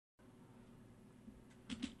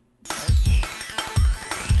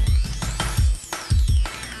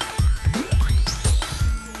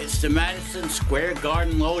the Madison Square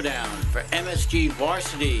Garden Lowdown for MSG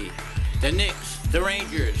Varsity, the Knicks, the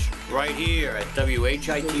Rangers, right here at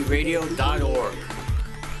WHITradio.org.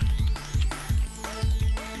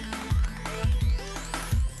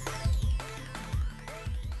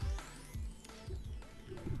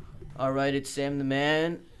 All right, it's Sam the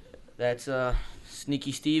Man. That's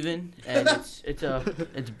Sneaky Steven, and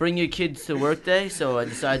it's Bring Your Kids to Work Day, so I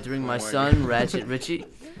decided to bring my son, Ratchet Richie.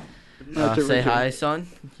 Say hi, son.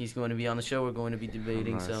 He's going to be on the show. We're going to be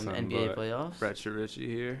debating some NBA playoffs. Ratchet Richie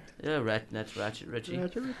here. Yeah, that's Ratchet Richie.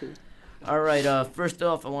 All right, first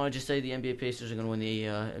off, I want to just say the NBA Pacers are going to win the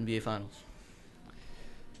NBA Finals.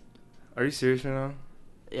 Are you serious right now?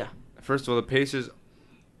 Yeah. First of all, the Pacers,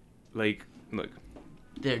 look.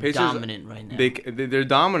 They're Pacers, dominant right now. They're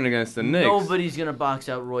dominant against the Knicks. Nobody's going to box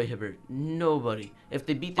out Roy Hibbert. Nobody. If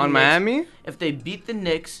they beat the Knicks, Miami? If they beat the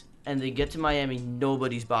Knicks and they get to Miami,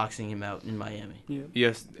 nobody's boxing him out in Miami. Yeah.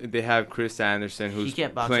 Yes, they have Chris Anderson, who's he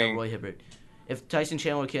can't box playing. out Roy Hibbert. If Tyson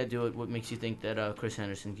Chandler can't do it, what makes you think that Chris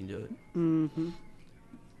Anderson can do it? Mm-hmm.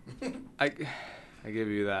 I give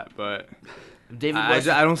you that, but David West,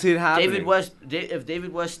 I don't see it happening. If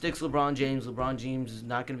David West sticks LeBron James is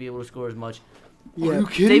not going to be able to score as much. Yeah. Are you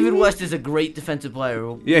kidding David me? West is a great defensive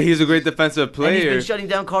player. Yeah, he's a great defensive player. And he's been shutting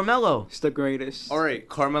down Carmelo. He's the greatest. All right,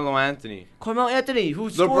 Carmelo Anthony. Carmelo Anthony, who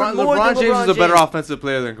scored more LeBron than James LeBron is a better offensive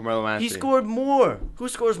player than Carmelo Anthony. He scored more. Who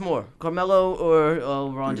scores more, Carmelo or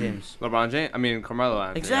LeBron James? Carmelo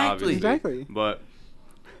Anthony. Exactly. Obviously. Exactly. But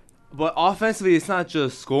offensively, it's not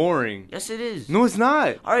just scoring. Yes, it is. No, it's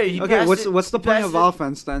not. All right. Okay, what's the point of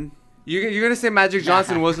offense then? You're gonna say Magic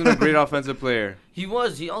Johnson wasn't a great offensive player? He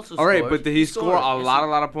was. He also scored. All right, but did he score a Yes,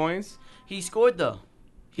 lot of points? He scored though.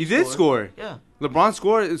 He did score. Yeah.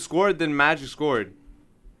 LeBron scored, then Magic scored.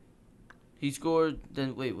 He scored.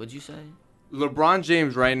 Then wait, what'd you say? LeBron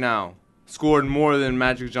James right now scored more than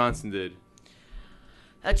Magic Johnson did.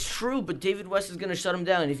 That's true, but David West is gonna shut him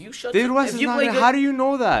down. If you shut David West is not. How do you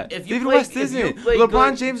know that? David West isn't.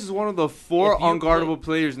 LeBron James is one of the 4 unguardable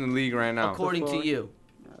players in the league right now. According to you.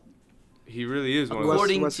 He really is one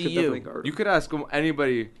according of to you. You could ask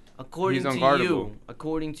anybody. According he's to unguardable. you.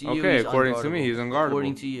 According to you. Okay, he's according unguardable. to me, he's unguardable.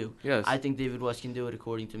 According to you. Yes. I think David West can do it.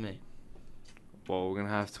 According to me. Well, we're gonna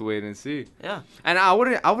have to wait and see. Yeah. And I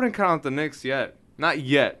wouldn't count out the Knicks yet. Not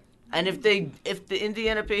yet. And if the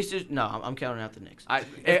Indiana Pacers, no, I'm counting out the Knicks. I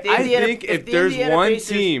think if there's one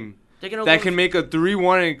team that can make a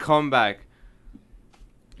 3-1 and come back.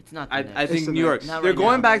 It's not the Knicks. I think New York. Not They're right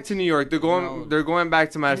going now. back to New York. They're going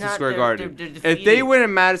back to Madison Square Garden. They're If they win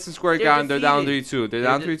in Madison Square Garden, they're down 3-2. They're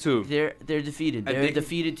down 3-2. They're defeated. They're a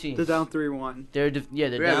defeated team. They're down 3-1. They're down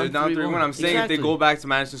 3-1. I'm saying if they go back to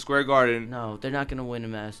Madison Square Garden. No, they're not going to win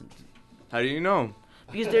in Madison. How do you know?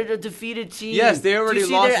 Because they're the defeated team. Yes, they already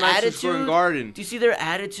lost Madison Square attitude? Garden. Do you see their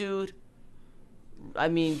attitude? I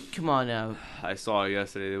mean, come on now. I saw it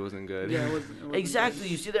yesterday. It wasn't good. Yeah, it wasn't Exactly.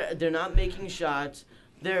 You see, they're not making shots.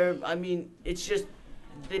 It's just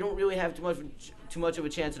they don't really have too much of a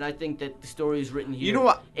chance. And I think that the story is written here. You know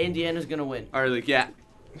what? Indiana's gonna win. All right,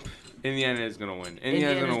 Indiana is gonna win.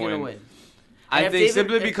 Indiana's gonna win. And I think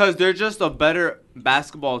simply because they're just a better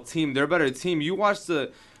basketball team. They're a better team. You watch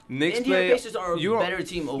the Knicks Indiana play. Pacers are a better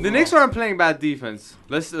team overall. The Knicks aren't playing bad defense.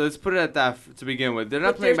 Let's put it at that to begin with. They're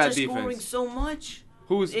not playing bad defense. They're scoring so much.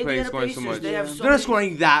 Who's Indiana scoring Pacers, so much? They're not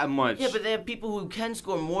scoring that much. Yeah, but they have people who can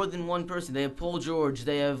score more than one person. They have Paul George.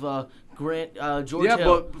 They have George Yeah,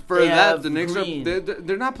 Hill. but for that, the Knicks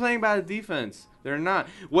they're not playing bad defense. They're not.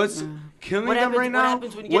 What's killing them right now? What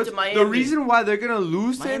happens when you get to Miami? The reason why they're gonna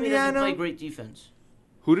lose to Miami Indiana? doesn't play great defense.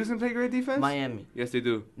 Who doesn't play great defense? Miami. Yes, they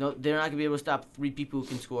do. No, they're not gonna be able to stop 3 people who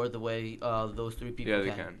can score the way those 3 people can.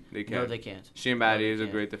 Yeah, they can. They can. No, they can't. Shane Battier is a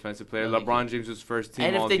great defensive player. No, LeBron James was first team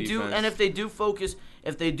and all defense. if they do focus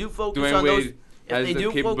Dwayne on Wade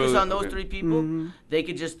those 3 people, they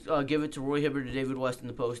could just give it to Roy Hibbert or David West in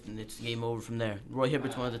the post, and it's game over from there. Roy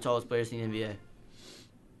Hibbert's one of the tallest players in the NBA.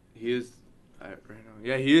 He is right now.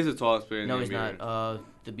 Yeah, he is the tallest player in the NBA. No, he's not.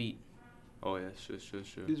 The Beat. Oh yeah, sure.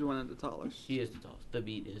 He's one of the tallest. He is the tallest. The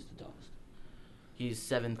Beat is the tallest. He's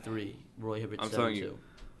 7'3". Roy Hibbert's 7'2". I'm telling you.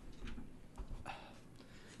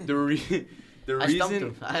 The I stumped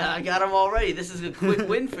him. I got him already. This is a quick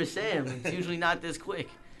win for Sam. It's usually not this quick.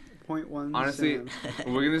 0.1. Honestly,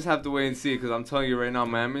 we're gonna just have to wait and see because I'm telling you right now,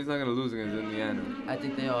 Miami's not gonna lose against Indiana. I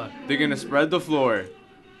think they are. They're gonna spread the floor.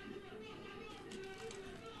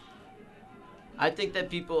 I think that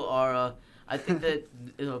people are. I think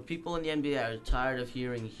that people in the NBA are tired of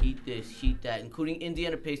hearing heat this, heat that, including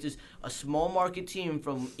Indiana Pacers, a small market team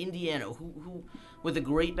from Indiana who with a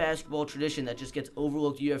great basketball tradition that just gets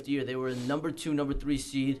overlooked year after year. They were a number 2, number 3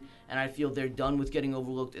 seed, and I feel they're done with getting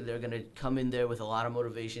overlooked, and they're going to come in there with a lot of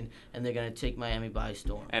motivation, and they're going to take Miami by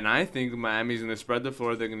storm. And I think Miami's going to spread the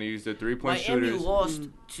floor. They're going to use their three-point shooters. Miami lost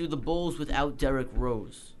to the Bulls without Derrick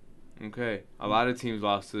Rose. Okay. A lot of teams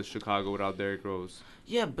lost to Chicago without Derrick Rose.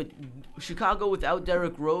 Yeah, but Chicago without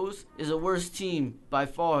Derrick Rose is a worse team by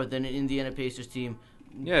far than an Indiana Pacers team.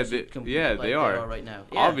 Yeah, they are right now.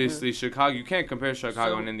 Yeah. Obviously, Chicago. You can't compare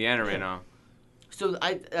Chicago and Indiana right now. So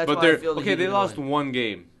that's why I feel they lost one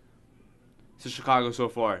game to Chicago so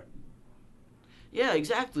far. Yeah,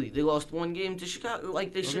 exactly. They lost one game to Chicago.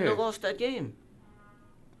 Like they shouldn't have lost that game.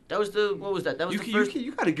 That was what was that? That was the first.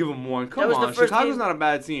 You got to give them one. Come on, Chicago's not a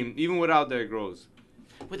bad team, even without Derrick Rose.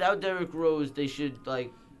 Without Derrick Rose, they should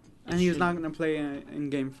like. And he's not going to play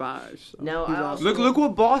in Game 5. So Now look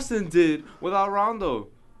what Boston did without Rondo.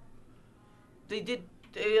 They did.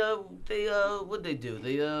 What'd they do?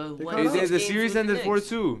 The series ended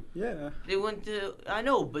 4-2. Yeah. They went to. I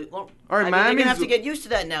know, but all right, they're gonna have to get used to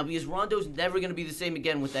that now because Rondo's never gonna be the same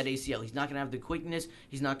again with that ACL. He's not gonna have the quickness.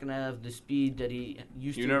 He's not gonna have the speed that he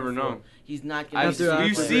used to. You never before. know. He's not gonna.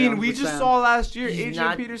 We just saw last year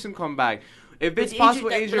Adrian Peterson come back. If it's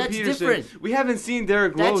possible, Adrian Peterson. We haven't seen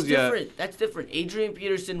Derrick Rose yet. That's different. Adrian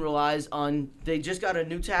Peterson relies on. They just got a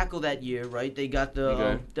new tackle that year, right? They got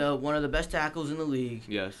the one of the best tackles in the league.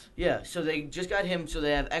 Yes. Yeah. So they just got him. So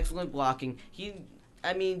they have excellent blocking. He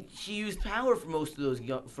used power for most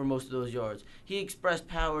of those yards. He expressed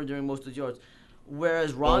power during most of those yards.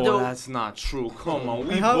 Whereas Rondo. Oh, that's not true. Come on,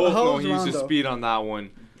 we both know he used to speed on that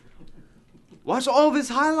one. Watch all of his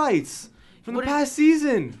highlights from the past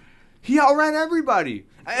season. He outran everybody.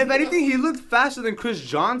 If anything, he looked faster than Chris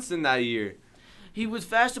Johnson that year. He was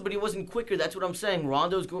faster, but he wasn't quicker. That's what I'm saying.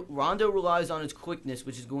 Rondo relies on his quickness,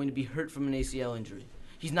 which is going to be hurt from an ACL injury.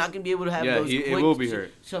 He's not going to be able to have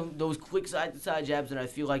those quick side-to-side jabs, and I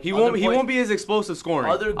feel like he won't be as explosive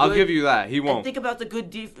scoring. I'll give you that. He won't. And think about the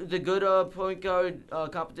good point guard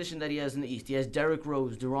competition that he has in the East. He has Derrick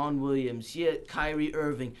Rose, Deron Williams, he has Kyrie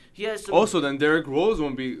Irving. He has some. Also, then Derrick Rose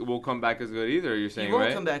will come back as good either. You're saying, right? He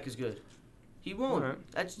won't come back as good. He won't.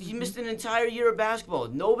 Right. He missed an entire year of basketball.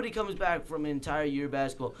 Nobody comes back from an entire year of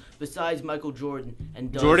basketball besides Michael Jordan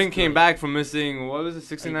and Doug Jordan came back from missing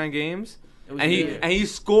 69 games. And he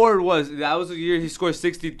scored that was the year he scored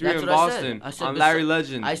 63 in Boston on Larry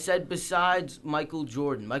Legend. I said besides Michael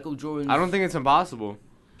Jordan. Michael Jordan. I don't think it's impossible.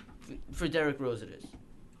 For Derrick Rose, it is.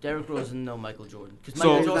 Derrick Rose doesn't know Michael Jordan.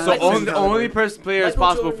 The only player it's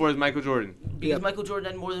possible for is Michael Jordan. Because Michael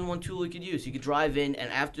Jordan had more than one tool he could use. He could drive in,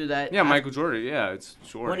 and after that. Yeah, Michael Jordan. Yeah, it's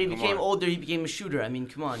short. When he became older, he became a shooter. I mean,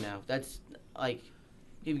 come on now. That's like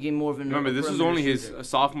he became more of an. Remember, this was only his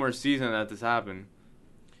sophomore season that this happened.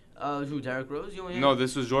 Who, Derrick Rose? No,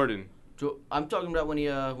 this was Jordan. I'm talking about when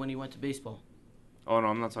he went to baseball. Oh no,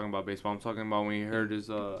 I'm not talking about baseball. I'm talking about when he hurt his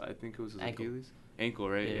I think it was his Achilles ankle,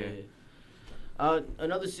 right? Yeah.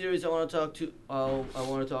 Another series I want to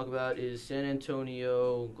talk about is San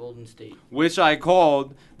Antonio Golden State, which I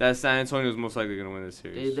called that San Antonio is most likely going to win this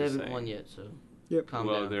series. They haven't won yet, so. Yep. Calm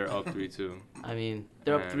down. They're up 3-2. I mean,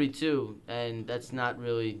 they're up 3-2, and that's not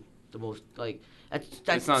really the most like.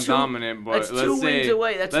 It's not dominant, but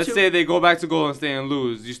let's say they go back to Golden State and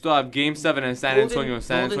lose. You still have Game 7 in San Antonio. And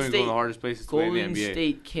San Antonio's one of the hardest places to play in the NBA. Golden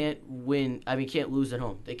State can't lose at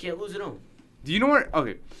home. They can't lose at home. Do you know what?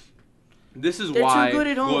 Okay. This is They're why too good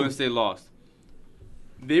at home. Golden State lost.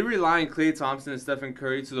 They rely on Klay Thompson and Stephen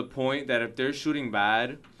Curry to the point that if they're shooting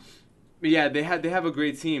bad, yeah, they have a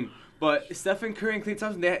great team. But Stephen Curry and Klay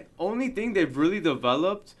Thompson, the only thing they've really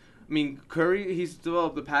developed. I mean, Curry, he's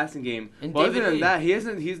developed the passing game. And but David other than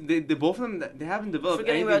Lee. that, they both of them, they haven't developed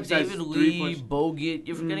anything about besides David Lee, Bogut.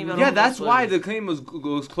 You're forgetting about all that's those why players. the claim was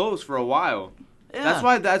close for a while.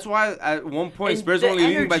 Yeah. That's why at one point And Spurs the only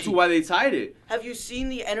leading by energy. 2. Why they tied it? Have you seen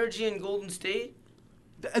the energy in Golden State?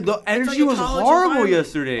 The energy was horrible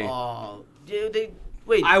yesterday. Oh, dude,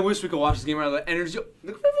 wait. I wish we could watch this game right. The energy.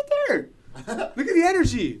 Look right there. Look at the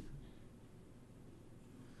energy.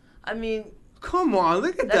 I mean, come on,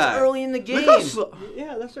 look at that. That's early in the game.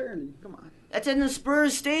 Yeah, that's early. Come on. That's in the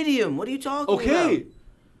Spurs stadium. What are you talking about? Okay.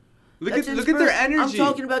 Look at their energy. I'm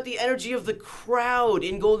talking about the energy of the crowd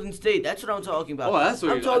in Golden State. That's what I'm talking about. Oh, that's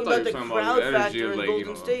what I'm talking about the crowd the factor in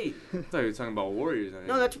Golden State. I thought you were talking about Warriors.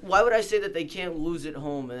 No, why would I say that they can't lose at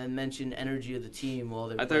home and then mention energy of the team while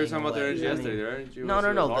they're I thought you were talking about their energy yesterday. Their energy No,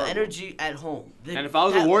 was the energy at home. And if I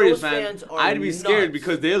was a Warriors fan, I'd be scared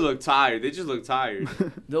because they look tired. They just look tired.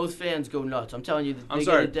 Those fans go nuts. I'm telling you, they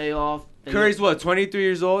get a day off. Curry's what, 23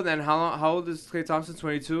 years old, and how old is Klay Thompson?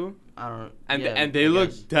 22. I don't. And they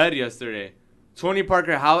looked dead yesterday. Tony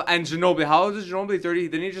Parker, and Ginobili. How old is Ginobili? 30?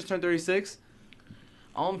 Didn't he just turn 36?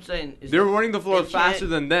 All I'm saying is they're running the floor faster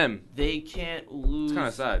than them. They can't lose. It's kind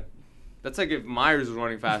of sad. That's like if Myers was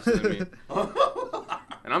running faster than me.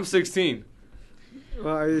 And I'm 16.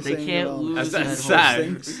 Well, are you They saying can't lose. That's that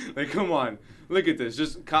sad. Like, come on. Look at this.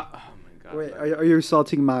 Just, oh my God. Wait, are you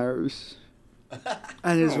assaulting Myers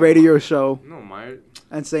and his radio show No, Myers.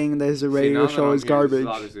 and saying that his radio show is This garbage? is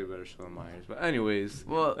obviously a better show than Myers. But anyways,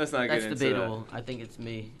 Well, let's not get that's into debatable. I think it's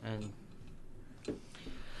me.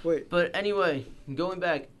 Wait, But anyway, going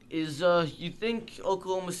back, is you think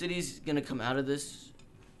Oklahoma City's gonna come out of this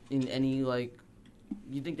in any like?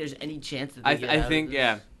 You think there's any chance that they get out I think of this?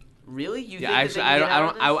 yeah. Really? You Yeah, think that actually, they can get out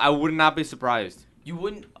of this? I would not be surprised. You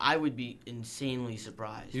wouldn't. I would be insanely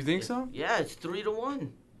surprised. You think so? Yeah, it's 3-1.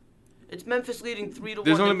 It's Memphis leading 3-1.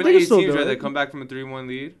 There's only been They 8 still teams do right it. that come back from a 3-1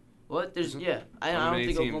 lead. What? There's yeah. I Only don't many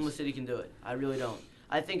think teams. Oklahoma City can do it. I really don't.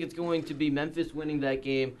 I think it's going to be Memphis winning that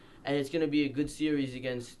game, and it's going to be a good series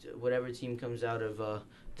against whatever team comes out of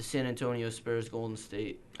the San Antonio Spurs, Golden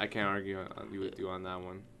State. I can't argue with you on that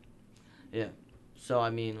one. Yeah. So I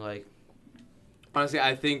mean, like, Honestly,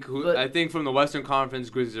 I think from the Western Conference,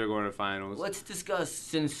 Grizzlies are going to finals. let's discuss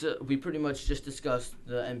since we pretty much just discussed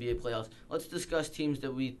the NBA playoffs. Let's discuss teams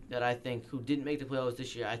that I think who didn't make the playoffs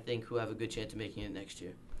this year. I think who have a good chance of making it next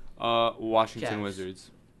year. Washington Cavs.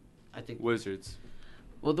 Wizards. I think. Wizards.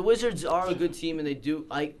 Well, the Wizards are a good team, and they do.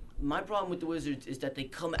 My problem with the Wizards is that they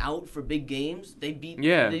come out for big games. They beat.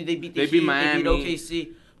 Yeah. They beat They the beat Heat, Miami. They beat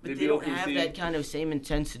OKC. But They they beat don't OKC. have that kind of same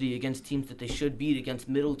intensity against teams that they should beat against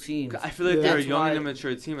middle teams. I feel like Yeah. they're a That's young why- and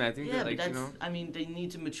immature team. I think Yeah, they're but like, that's. you know. I mean, they need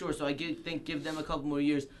to mature. So I think give them a couple more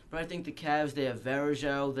years. But I think the Cavs, they have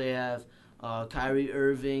Varejao, they have Kyrie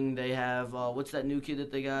Irving, they have what's that new kid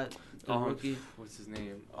that they got? The rookie. What's his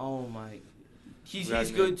name? Oh my. He's Forgot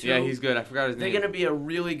his good name. too. Yeah, he's good. I forgot his They're name. gonna be a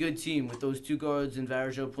really good team with those two guards and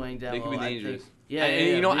Varejao playing down They could low. be I dangerous. think- Yeah, and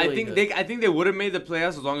yeah, you know, really good. I think they would have made the playoffs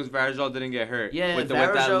as long as Varejao didn't get hurt. Yeah, with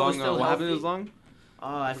that Varejao lung. was still What happened to his healthy. lung?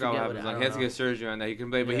 Oh, I forget what what happened. it, Like, I he had to don't get know. surgery on that. He can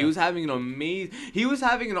play, but he Yeah. was having an amazing. He was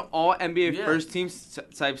having an All NBA Yeah. first team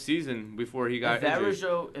type season before he got injured.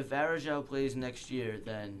 If Varejao plays next year,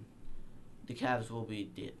 then the Cavs will be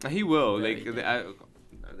dead. He will. Very Like dangerous.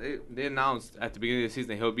 they announced at the beginning of the season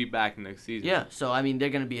that he'll be back next season. Yeah, so I mean they're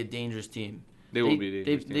gonna be a dangerous team. They will be.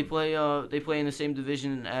 They play in the same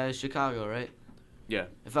division as Chicago, right? Yeah.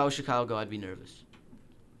 If I was Chicago, I'd be nervous.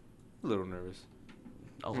 A little nervous.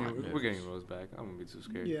 A lot nervous. We're getting Rose back. I won't be too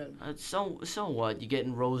scared. yeah. So what? You're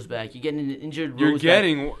getting Rose back. You're getting an injured You're Rose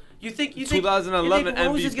getting back. You think 2011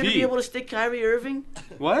 Rose is MVP. gonna be able to stick Kyrie Irving?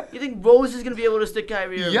 What? You think Rose is gonna be able to stick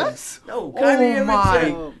Kyrie Irving? Yes. No, Kyrie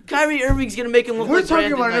my. Kyrie Irving's gonna make him look We're like talking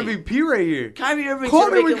Brandon about an Knight. MVP right here. Kyrie Irving's Call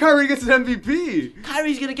gonna me make when him. Kyrie gets an MVP.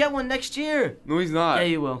 Kyrie's gonna get one next year. No, he's not. Yeah,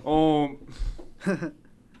 he will. Oh.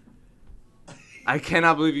 I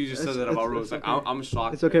cannot believe you just said that about It's Rose. Like, okay. I'm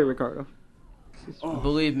shocked. It's okay, Ricardo. Oh,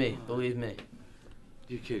 Believe me.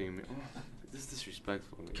 you're kidding me. Oh, this is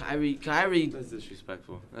disrespectful. Man. Kyrie. That's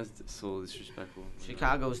disrespectful. That's so disrespectful.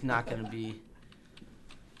 Chicago's not gonna be.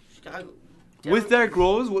 Chicago. With Derrick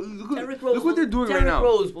Rose, look what they're doing right now.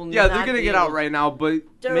 Rose will Yeah, not they're gonna be get out able- right now, but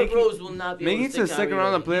Derrick Rose will not be making able it to to the stick second Kyrie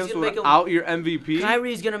round of Irving. playoffs He's gonna make him- without your MVP.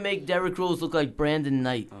 Kyrie's gonna make Derrick Rose look like Brandon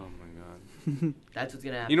Knight. Oh my god. That's what's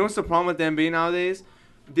gonna happen. You know what's the problem with the NBA nowadays?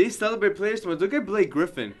 They celebrate players too much. Look at Blake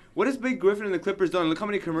Griffin. What has Blake Griffin and the Clippers done? Look how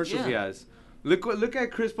many commercials he Yeah. has. Look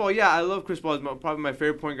at Chris Paul. Yeah, I love Chris Paul. He's probably my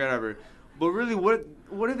favorite point guard ever. But really, what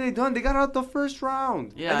have they done? They got out the first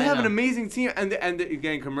round. Yeah, and they I have an know. amazing team. And they're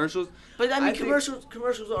getting commercials. But I mean, I think-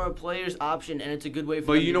 commercials are a player's option, and it's a good way for.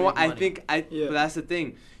 But them you to know make what? money. Yeah. But that's the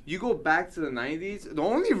thing. You go back to the 90s, the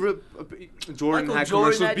only Jordan Michael had Jordan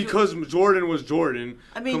commercials had because Jordan was Jordan.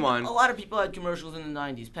 I mean, Come on. a lot of people had commercials in the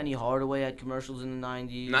 '90s. Penny Hardaway had commercials in the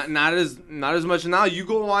 '90s. Not as much now. You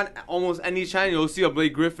go on almost any channel, you'll see a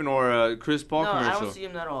Blake Griffin or a Chris Paul no, commercial. I don't see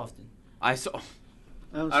him that often. I saw.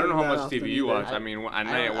 I don't see know how that much often TV you either. watch. I mean, when I'm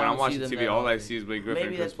don't watching see them TV, that all I often. see is Blake Griffin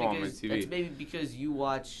and Maybe Chris that's Paul on my because TV. that's maybe because you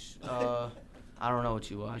watch. I don't know what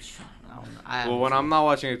you watch. I don't know. Well, when I'm not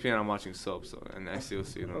watching ESPN, I'm watching soap. So and I still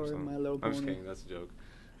see it. Or So My Little I'm just Pony. kidding. That's a joke.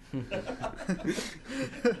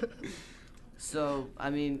 So I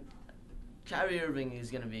mean, Kyrie Irving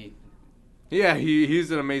is gonna be, Yeah,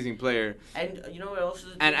 he's an amazing player, and you know what else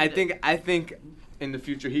is? a and team I think in the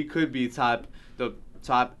future he could be the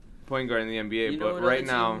top point guard in the NBA. you know But what right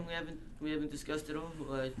other now, team we haven't discussed at all.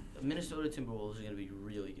 Minnesota Timberwolves are gonna be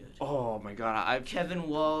really good. oh my God, I've. Kevin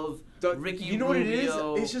Love, Ricky You know what it is?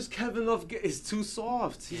 Rubio. It's just Kevin Love is too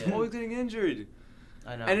soft. He's Yeah. always getting injured.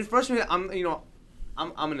 I know. And it's frustrating. I'm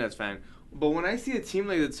a Nets fan, but when I see a team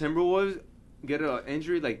like the Timberwolves get an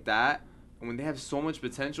injury like that, and when they have so much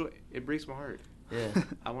potential, it breaks my heart. Yeah.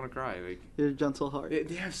 I want to cry. Like, Your gentle heart.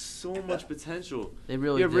 they have so much potential. They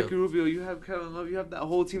really You have do. Ricky Rubio. You have Kevin Love. You have that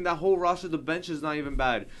whole team. That whole roster. The bench is not even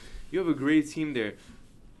bad. You have a great team there.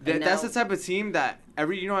 That's the type of team that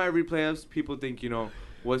every playoffs people think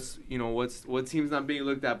what team's not being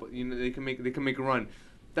looked at, but they can make a run.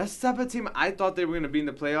 That's the type of team I thought they were gonna be in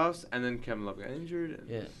the playoffs, and then Kevin Love got injured.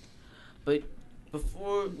 Yeah, but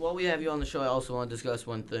while we have you on the show, I also want to discuss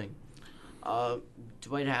one thing.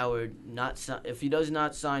 Dwight Howard if he does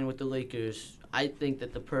not sign with the Lakers, I think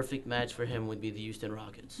that the perfect match for him would be the Houston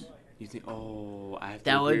Rockets. You think? Oh, I have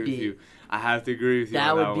to agree with you. I have to agree with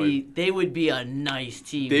you. They would be a nice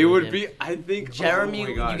team. They would be. I think. Jeremy, oh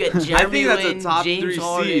my God. you get Jeremy I think Lin, that's a top James 3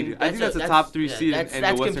 Harden. seed. I think that's a top 3 seed in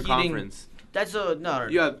the Western Conference. That's a no.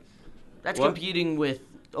 Yeah. That's What? competing with.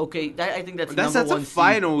 Okay, I think that's That's number a one seed.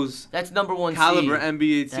 finals. That's number one caliber seed.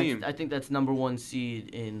 NBA team. I think that's number one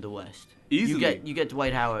seed in the West. Easily. You get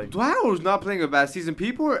Dwight Howard. Dwight Howard was not playing a bad season.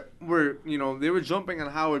 People were they were jumping on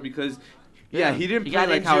Howard because he didn't play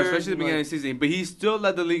like Howard, especially at the beginning of the season. But he still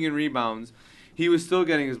led the league in rebounds. He was still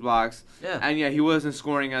getting his blocks. Yeah. And he wasn't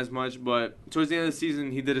scoring as much, but towards the end of the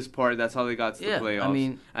season he did his part. That's how they got to the playoffs. I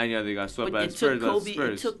mean, and they got swept by it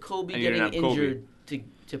Spurs. took Kobe And you getting didn't have Kobe. injured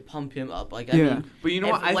to pump him up. Like Yeah. I mean, But you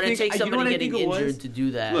know what? it takes somebody getting injured to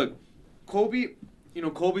do that. Look, Kobe.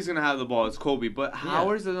 Kobe's gonna have the ball. It's Kobe, but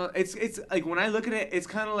Howard's. It's like when I look at it, it's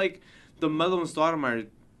kind of like the Melo and Stoudemire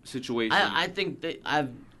situation. I think that I've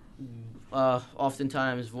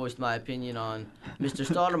oftentimes voiced my opinion on Mr.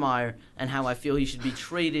 Stoudemire and how I feel he should be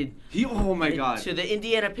traded. Oh my God. To the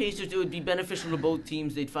Indiana Pacers, it would be beneficial to both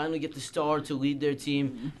teams. They'd finally get the star to lead their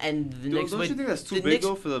team, and the Knicks would. Don't you think that's too big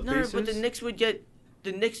though for the Pacers? No, but the Knicks would get.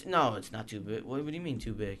 The Knicks. No, it's not too big. What do you mean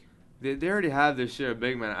too big? They already have their share of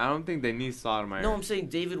big men. I don't think they need Stoudemire. No, I'm saying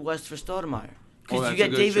David West for Stoudemire. Oh, Because you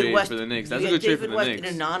get David West for the Knicks. That's you a get good trade for David the West, Knicks.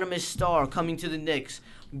 an anonymous star coming to the Knicks,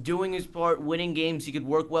 doing his part, winning games. He could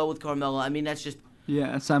work well with Carmelo. I mean, that's just.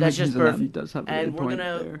 Yeah, Sam That's just Hutchinson perfect. does have a And good point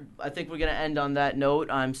there. I think we're gonna end on that note.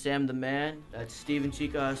 I'm Sam the Man. That's Steven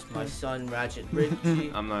Chicas, my son Ratchet Richie.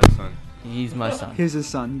 I'm not his son. He's my son. He's his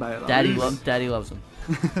son by a lot. Daddy loves him.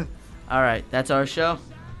 All right, that's our show.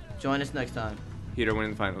 Join us next time. Heater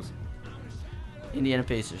winning the finals. Indiana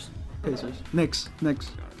Pacers. Pacers. Knicks.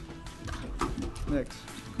 Knicks,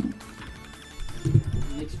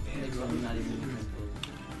 not even.